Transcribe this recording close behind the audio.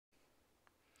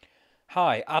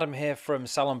Hi, Adam here from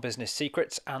Salon Business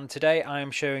Secrets, and today I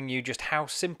am showing you just how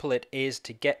simple it is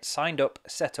to get signed up,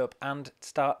 set up, and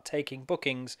start taking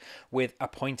bookings with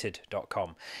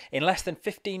Appointedd.com. In less than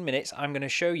 15 minutes, I'm going to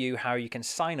show you how you can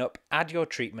sign up, add your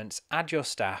treatments, add your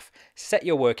staff, set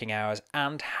your working hours,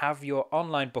 and have your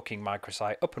online booking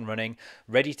microsite up and running,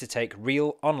 ready to take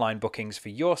real online bookings for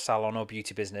your salon or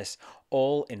beauty business,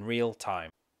 all in real time.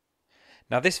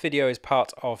 Now, this video is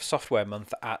part of Software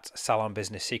Month at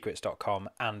salonbusinesssecrets.com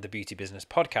and the Beauty Business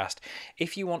Podcast.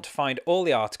 If you want to find all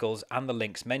the articles and the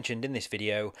links mentioned in this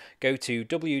video, go to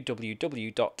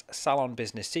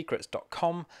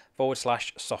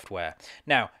www.salonbusinesssecrets.com/software.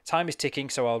 Now, time is ticking,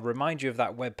 so I'll remind you of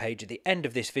that webpage at the end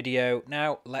of this video.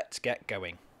 Now, let's get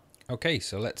going. Okay,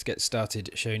 so let's get started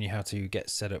showing you how to get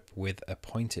set up with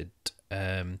Appointedd.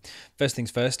 First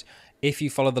things first, if you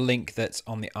follow the link that's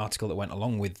on the article that went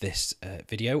along with this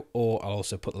video, or I'll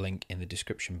also put the link in the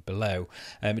description below,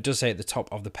 it does say at the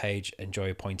top of the page,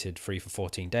 enjoy Appointedd free for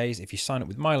 14 days. If you sign up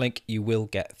with my link, you will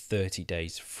get 30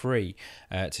 days free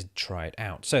to try it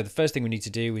out. So the first thing we need to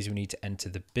do is we need to enter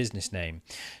the business name.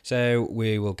 So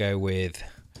we will go with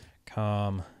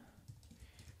Calm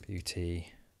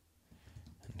Beauty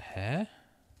and Hair.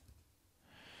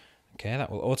 Okay,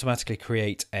 that will automatically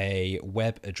create a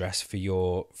web address for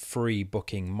your free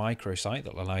booking microsite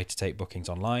that will allow you to take bookings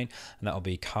online, and that will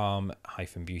be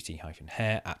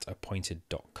calm-beauty-hair at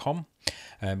appointedd.com.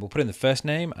 We'll put in the first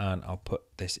name, and I'll put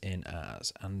this in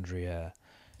as Andrea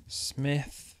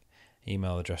Smith.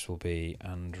 Email address will be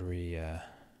Andrea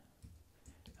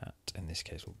at, in this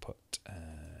case, we'll put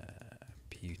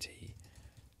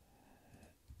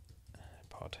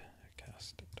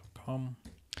beautypodcast.com.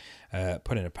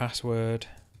 Put in a password,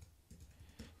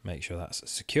 make sure that's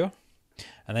secure,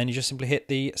 and then you just simply hit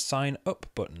the sign up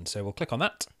button. So we'll click on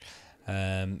that.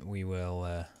 We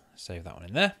will save that one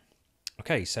in there.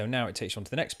 Okay, so now it takes you on to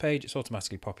the next page. It's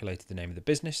automatically populated the name of the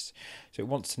business. So it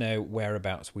wants to know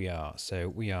whereabouts we are. So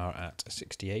we are at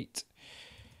 68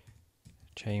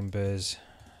 Chambers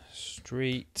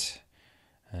Street,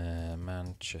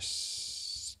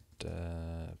 Manchester,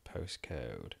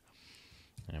 postcode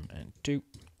MN2.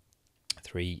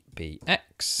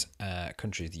 3BX,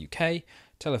 country is the UK,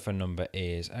 telephone number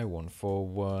is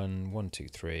 0141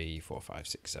 123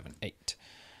 45678,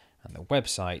 and the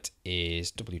website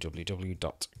is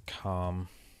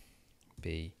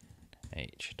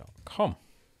www.calmbh.com.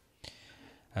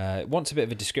 It wants a bit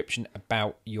of a description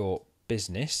about your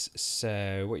business,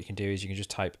 so what you can do is you can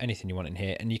just type anything you want in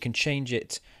here, and you can change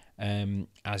it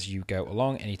as you go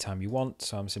along anytime you want.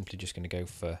 So I'm simply just going to go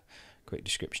for a quick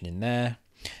description in there.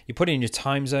 You put in your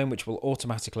time zone, which will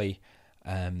automatically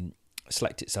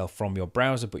select itself from your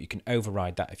browser, but you can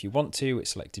override that if you want to. It's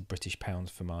selected British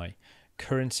pounds for my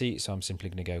currency, so I'm simply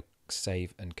going to go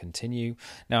save and continue.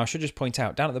 Now, I should just point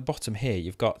out, down at the bottom here,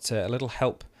 you've got a little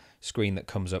help screen that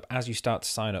comes up as you start to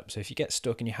sign up. So if you get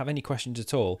stuck and you have any questions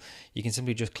at all, you can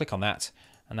simply just click on that,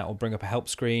 and that will bring up a help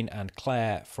screen, and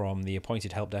Claire from the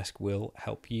Appointedd help desk will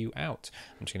help you out.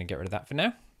 I'm just going to get rid of that for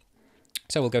now.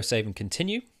 So we'll go save and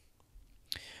continue.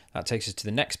 That takes us to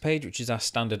the next page, which is our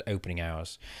standard opening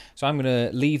hours. So I'm going to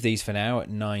leave these for now at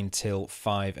 9 till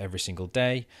 5 every single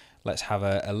day. Let's have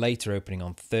a later opening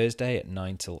on Thursday at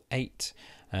 9 till 8.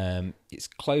 It's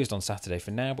closed on Saturday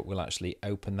for now, but we'll actually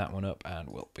open that one up, and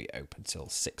we'll be open till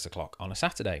 6 o'clock on a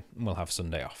Saturday, and we'll have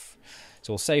Sunday off.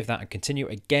 So we'll save that and continue.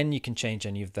 Again, you can change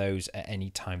any of those at any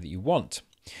time that you want.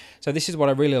 So this is what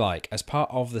I really like. As part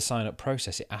of the sign up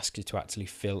process, it asks you to actually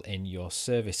fill in your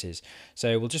services.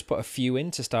 So we'll just put a few in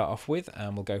to start off with,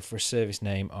 and we'll go for a service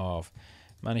name of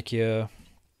manicure.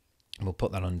 We'll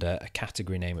put that under a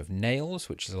category name of nails,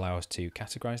 which will allow us to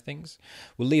categorize things.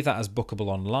 We'll leave that as bookable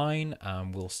online,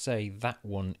 and we'll say that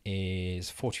one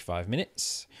is 45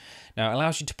 minutes. Now, it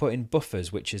allows you to put in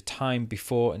buffers, which is time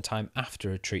before and time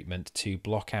after a treatment, to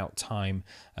block out time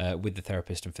with the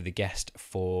therapist and for the guest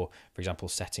for example,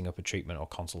 setting up a treatment or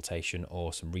consultation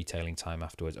or some retailing time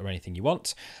afterwards, or anything you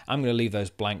want. I'm going to leave those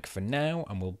blank for now,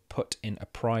 and we'll put in a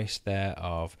price there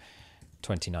of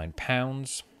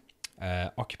 £29.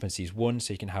 Occupancy is 1,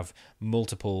 so you can have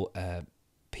multiple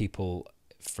people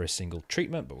for a single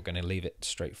treatment, but we're going to leave it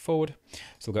straightforward.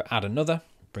 So we'll go add another,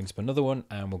 brings up another one,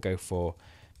 and we'll go for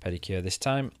pedicure this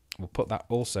time. We'll put that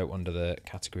also under the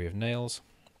category of nails.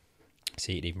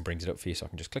 See, it even brings it up for you, so I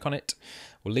can just click on it.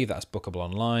 We'll leave that as bookable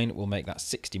online. We'll make that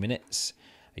 60 minutes.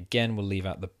 Again, we'll leave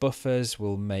out the buffers.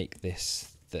 We'll make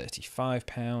this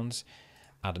 £35.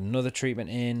 Add another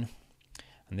treatment in,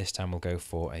 and this time we'll go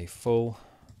for a full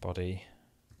body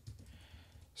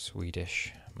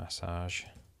Swedish massage.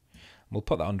 We'll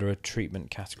put that under a treatment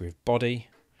category of body.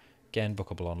 Again,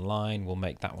 bookable online. We'll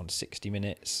make that one 60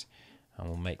 minutes, and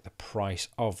we'll make the price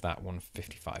of that one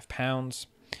 £55.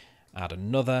 Add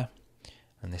another,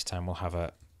 and this time we'll have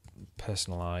a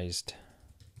personalised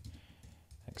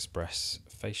express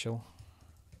facial,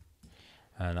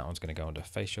 and that one's going to go under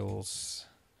facials.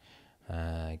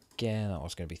 Again, that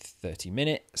one's going to be 30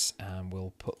 minutes, and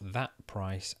we'll put that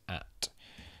price at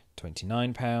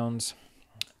 £29.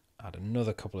 Add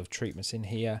another couple of treatments in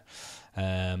here.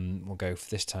 We'll go for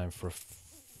this time for a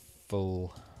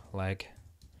full leg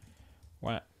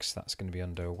wax. That's going to be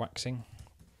under waxing.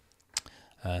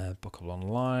 Bookable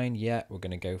online. Yeah, we're going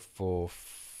to go for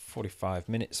 45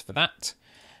 minutes for that.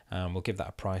 We'll give that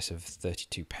a price of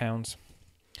 £32.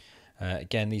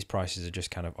 Again, these prices are just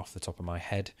kind of off the top of my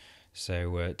head,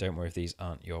 so don't worry if these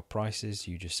aren't your prices.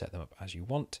 You just set them up as you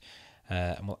want.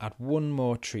 And we'll add one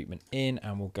more treatment in,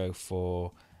 and we'll go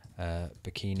for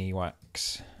bikini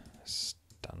wax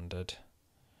standard.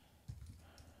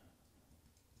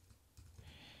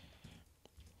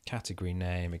 Category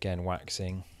name, again,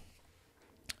 waxing.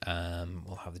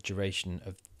 We'll have the duration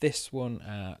of this one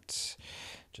at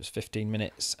just 15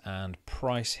 minutes and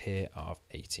price here of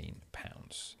 £18.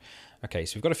 Okay,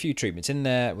 so we've got a few treatments in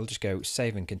there. We'll just go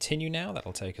save and continue now.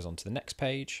 That'll take us on to the next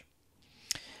page.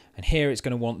 And here it's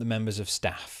going to want the members of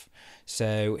staff.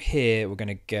 So here we're going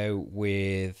to go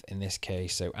with, in this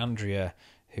case, so Andrea,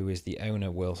 who is the owner,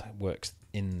 works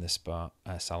in the spa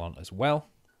salon as well.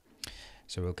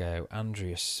 So we'll go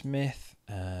Andrea Smith.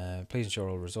 Please ensure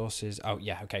all resources. Oh,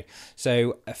 yeah, okay.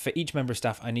 So for each member of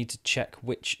staff, I need to check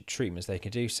which treatments they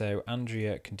can do. So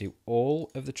Andrea can do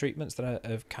all of the treatments that are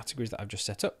of categories that I've just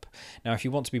set up. Now, if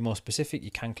you want to be more specific,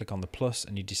 you can click on the plus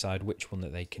and you decide which one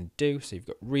that they can do. So you've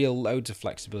got loads of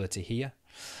flexibility here.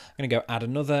 I'm going to go add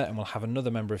another, and we'll have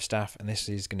another member of staff, and this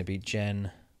is going to be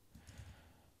Jen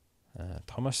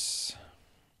Thomas.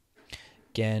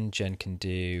 Again, Jen can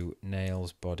do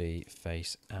nails, body,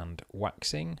 face, and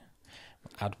waxing.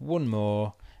 We'll add one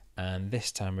more, and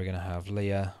this time we're going to have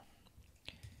Leah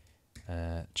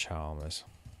Chalmers.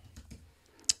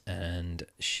 And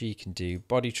she can do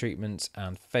body treatments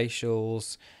and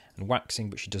facials and waxing,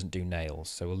 but she doesn't do nails,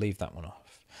 so we'll leave that one off.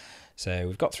 So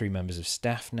we've got 3 members of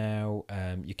staff now.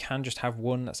 You can just have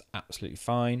one, that's absolutely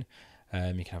fine.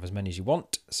 You can have as many as you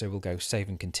want, so we'll go save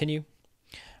and continue.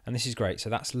 And this is great. So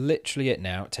that's literally it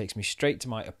now. It takes me straight to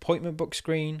my appointment book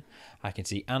screen. I can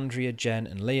see Andrea, Jen,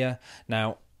 and Leah.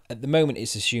 Now, at the moment,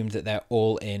 it's assumed that they're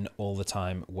all in all the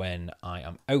time when I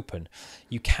am open.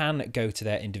 You can go to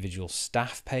their individual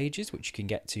staff pages, which you can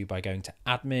get to by going to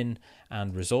admin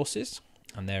and resources.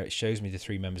 And there it shows me the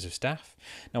 3 members of staff.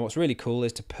 Now, what's really cool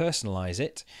is to personalize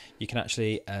it. You can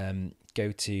actually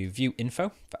go to view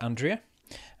info for Andrea.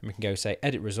 And we can go say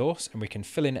edit resource, and we can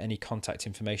fill in any contact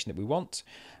information that we want.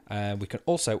 We can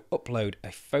also upload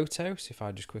a photo. So if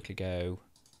I just quickly go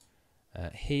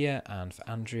here, and for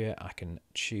Andrea, I can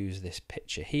choose this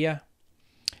picture here.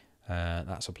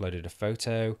 That's uploaded a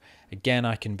photo. Again,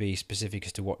 I can be specific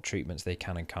as to what treatments they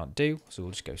can and can't do. So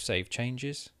we'll just go save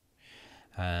changes.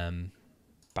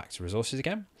 Back to resources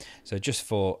again. So just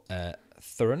for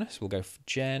thoroughness, we'll go for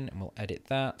Jen, and we'll edit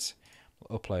that.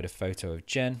 We'll upload a photo of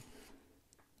Jen.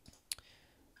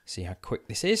 See how quick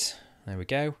this is. There we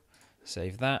go.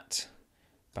 Save that.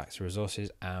 Back to resources,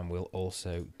 and we'll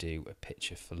also do a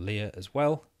picture for Leah as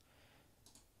well.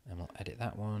 And we'll edit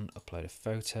that one, upload a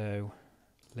photo.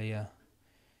 Leah,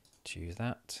 choose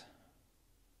that.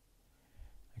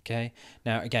 Okay.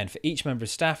 Now, again, for each member of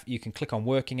staff, you can click on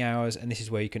working hours, and this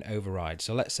is where you can override.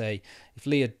 So let's say if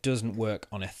Leah doesn't work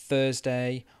on a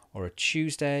Thursday or a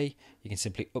Tuesday, you can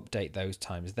simply update those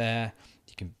times there.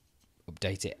 You can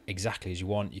update it exactly as you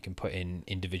want. You can put in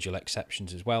individual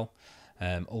exceptions as well.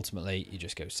 Ultimately, you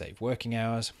just go save working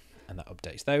hours, and that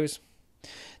updates those.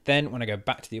 Then when I go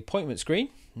back to the appointment screen,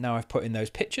 now I've put in those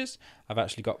pictures. I've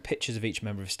actually got pictures of each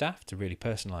member of staff to really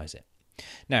personalize it.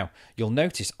 Now, you'll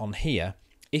notice on here,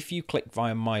 if you click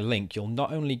via my link, you'll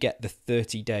not only get the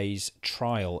 30 days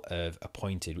trial of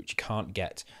Appointedd, which you can't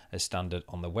get as standard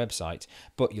on the website,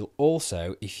 but you'll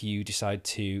also, if you decide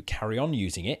to carry on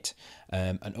using it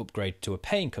and upgrade to a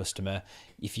paying customer,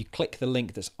 if you click the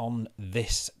link that's on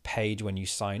this page when you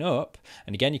sign up,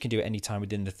 and again, you can do it anytime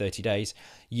within the 30 days,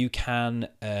 you can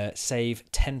save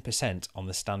 10% on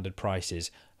the standard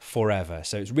prices forever.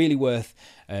 So it's really worth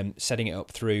setting it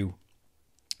up through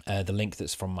the link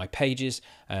that's from my pages,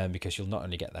 because you'll not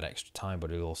only get that extra time,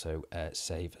 but it'll also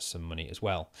save some money as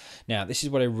well. Now, this is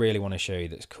what I really want to show you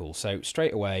that's cool. So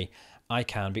straight away, I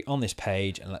can be on this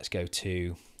page, and let's go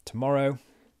to tomorrow,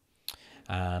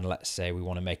 and let's say we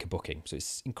want to make a booking. So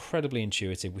it's incredibly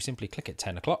intuitive. We simply click at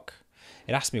 10 o'clock.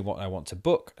 It asks me what I want to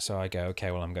book. So I go,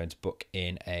 okay, well, I'm going to book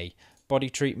in a body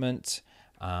treatment,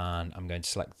 and I'm going to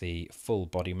select the full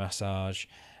body massage.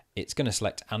 It's going to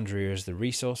select Andrea as the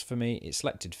resource for me. It's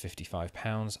selected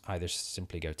 £55. I just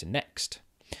simply go to next.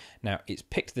 Now, it's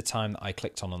picked the time that I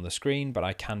clicked on the screen, but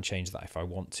I can change that if I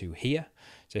want to here.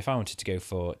 So if I wanted to go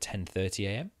for 10:30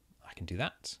 a.m, I can do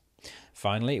that.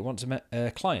 Finally, it wants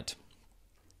a client.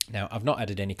 Now, I've not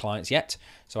added any clients yet,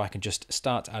 so I can just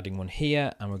start adding one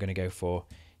here, and we're going to go for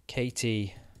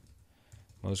Katie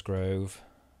Musgrove.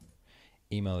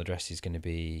 Email address is going to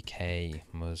be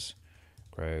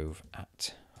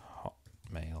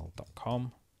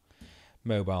kmusgrove@hotmail.com.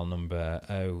 Mobile number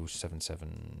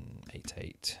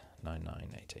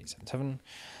 07788998877.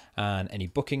 And any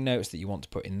booking notes that you want to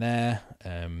put in there.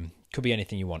 Could be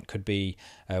anything you want. Could be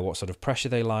what sort of pressure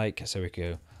they like. So we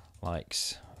go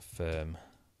likes firm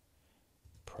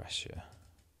pressure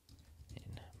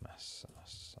in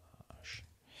massage.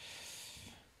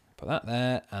 Put that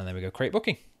there, and then we go create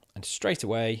booking. And straight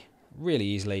away, really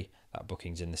easily, that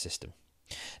booking's in the system.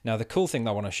 Now, the cool thing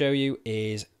that I want to show you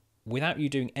is without you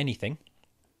doing anything,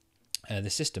 the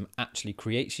system actually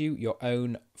creates you your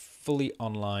own fully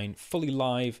online, fully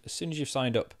live, as soon as you've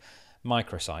signed up,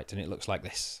 microsite, and it looks like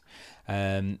this.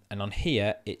 And on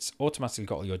here, it's automatically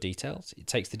got all your details. It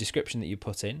takes the description that you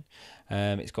put in.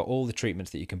 It's got all the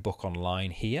treatments that you can book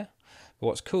online here. But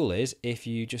what's cool is if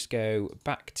you just go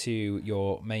back to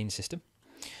your main system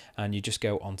and you just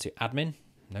go onto admin.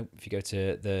 Nope, if you go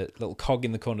to the little cog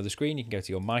in the corner of the screen, you can go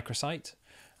to your microsite,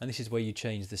 and this is where you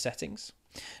change the settings.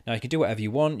 Now, you can do whatever you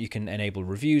want. You can enable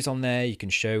reviews on there. You can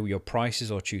show your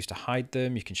prices or choose to hide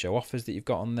them. You can show offers that you've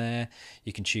got on there.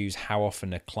 You can choose how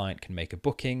often a client can make a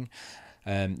booking.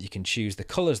 You can choose the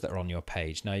colours that are on your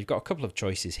page. Now, you've got a couple of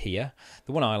choices here.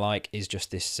 The one I like is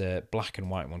just this black and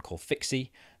white one called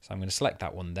Fixie. So I'm going to select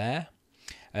that one there.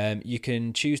 You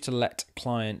can choose to let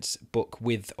clients book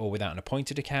with or without an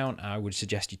appointed account. I would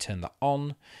suggest you turn that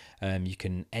on. You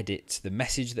can edit the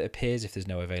message that appears if there's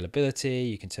no availability.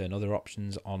 You can turn other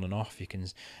options on and off. You can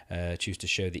choose to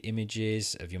show the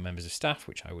images of your members of staff,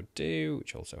 which I would do,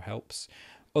 which also helps.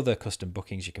 Other custom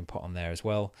bookings you can put on there as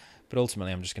well. But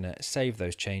ultimately, I'm just going to save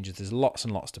those changes. There's lots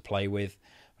and lots to play with.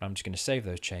 I'm just going to save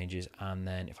those changes, and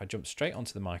then if I jump straight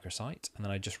onto the microsite and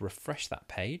then I just refresh that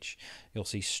page, you'll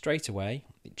see straight away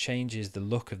it changes the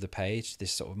look of the page,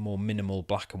 this sort of more minimal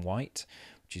black and white,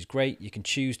 which is great. You can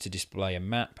choose to display a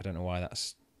map. I don't know why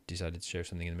that's decided to show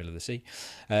something in the middle of the sea.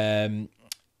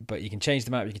 But you can change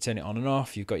the map, you can turn it on and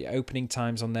off. You've got your opening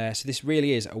times on there. So this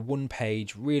really is a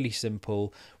one-page, really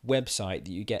simple website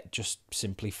that you get just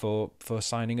simply for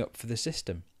signing up for the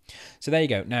system. So there you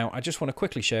go. Now, I just want to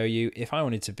quickly show you if I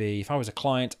was a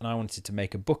client and I wanted to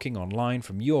make a booking online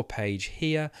from your page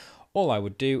here, all I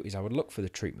would do is I would look for the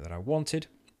treatment that I wanted.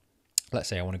 Let's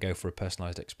say I want to go for a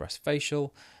personalized express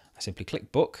facial. I simply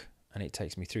click book, and it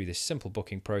takes me through this simple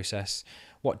booking process.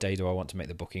 What day do I want to make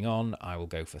the booking on? I will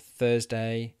go for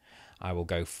Thursday. I will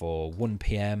go for 1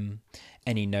 p.m.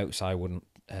 Any notes I wouldn't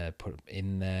put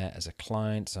in there as a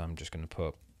client, so I'm just going to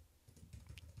put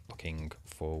looking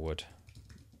forward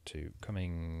to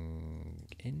coming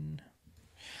in.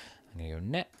 I'm going to go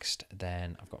next.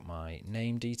 Then I've got my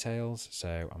name details,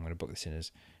 so I'm going to book this in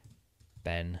as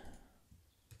Ben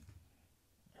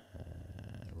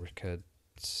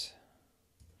Rickards.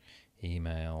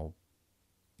 Email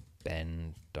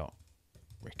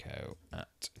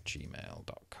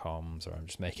ben.rico@gmail.com. Sorry, I'm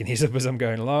just making these up as I'm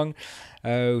going along.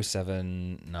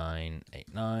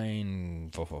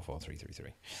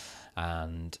 07989444333.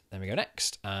 And then we go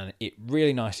next, and it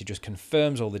really nicely just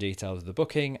confirms all the details of the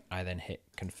booking. I then hit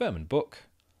confirm and book.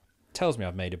 Tells me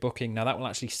I've made a booking. Now that will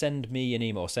actually send me an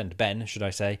email, or send Ben, should I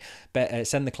say,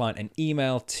 send the client an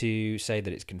email to say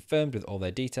that it's confirmed with all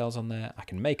their details on there. I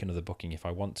can make another booking if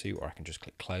I want to, or I can just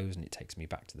click close and it takes me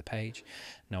back to the page.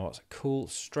 Now what's cool,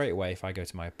 straight away if I go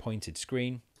to my appointed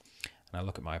screen and I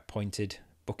look at my appointed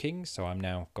bookings, so I'm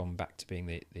now gone back to being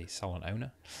the salon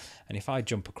owner. And if I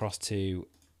jump across to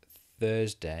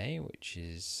Thursday, which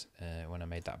is when I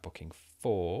made that booking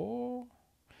for,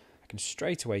 I can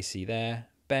straight away see there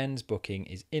Ben's booking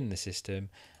is in the system.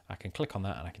 I can click on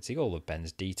that and I can see all of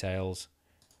Ben's details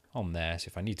on there. So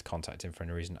if I need to contact him for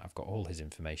any reason, I've got all his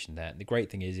information there. And the great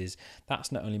thing is that's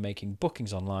not only making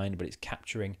bookings online, but it's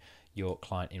capturing your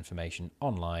client information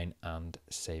online and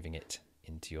saving it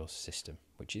into your system,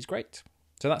 which is great.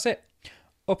 So that's it.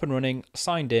 Up and running,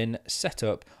 signed in, set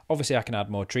up. Obviously, I can add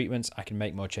more treatments. I can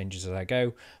make more changes as I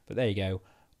go. But there you go.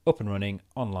 Up and running,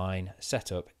 online,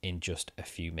 set up in just a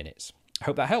few minutes. I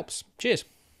hope that helps. Cheers.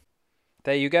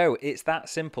 There you go. It's that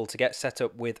simple to get set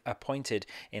up with Appointedd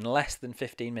in less than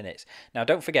 15 minutes. Now,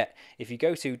 don't forget, if you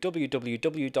go to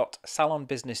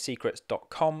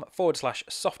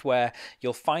www.salonbusinesssecrets.com/software,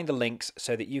 you'll find the links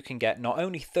so that you can get not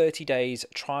only 30 days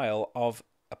trial of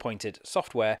Appointedd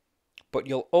software, but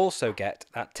you'll also get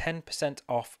that 10%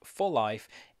 off for life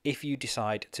if you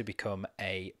decide to become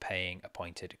a paying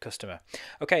Appointedd customer.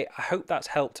 Okay, I hope that's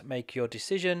helped make your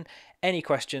decision. Any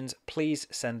questions, please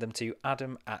send them to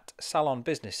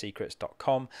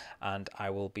adam@salonbusinesssecrets.com and I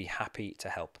will be happy to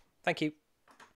help. Thank you.